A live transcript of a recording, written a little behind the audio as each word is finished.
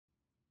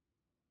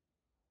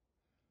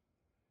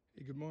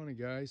Good morning,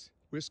 guys.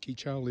 Whiskey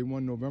Charlie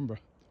 1 November,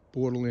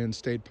 Borderland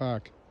State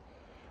Park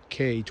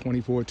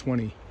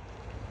K-2420,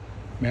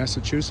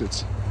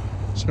 Massachusetts.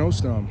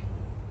 Snowstorm,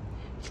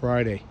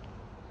 Friday.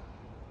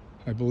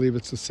 I believe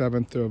it's the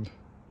 7th of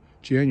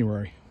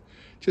January.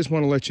 Just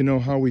want to let you know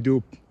how we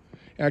do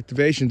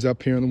activations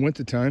up here in the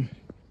wintertime.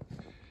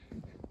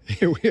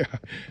 Here we are.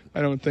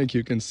 I don't think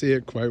you can see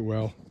it quite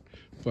well,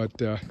 but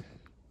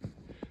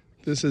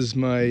this is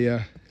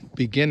my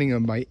beginning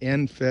of my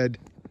end-fed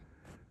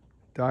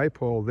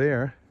dipole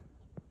there,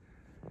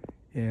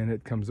 and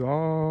it comes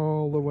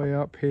all the way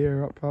up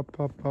here, up,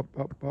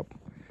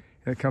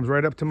 and it comes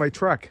right up to my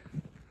truck.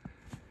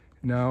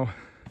 Now,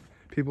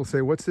 people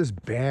say, what's this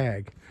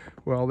bag?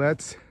 Well,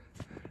 that's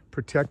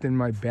protecting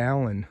my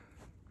balun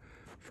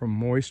from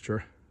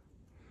moisture,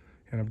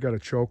 and I've got a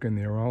choke in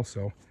there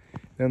also.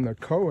 Then the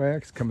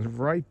coax comes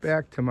right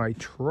back to my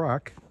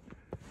truck,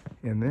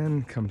 and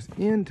then comes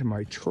into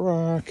my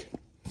truck,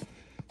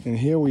 and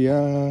here we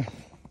are.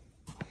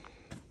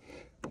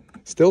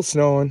 Still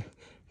snowing,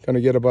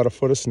 gonna get about a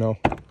foot of snow.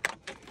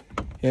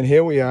 And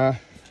here we are.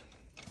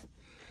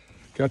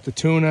 Got the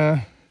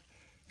tuna,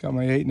 got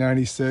my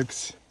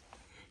 896,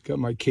 got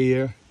my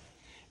Kia,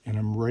 and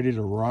I'm ready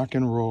to rock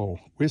and roll.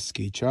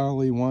 Whiskey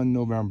Charlie 1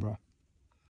 November.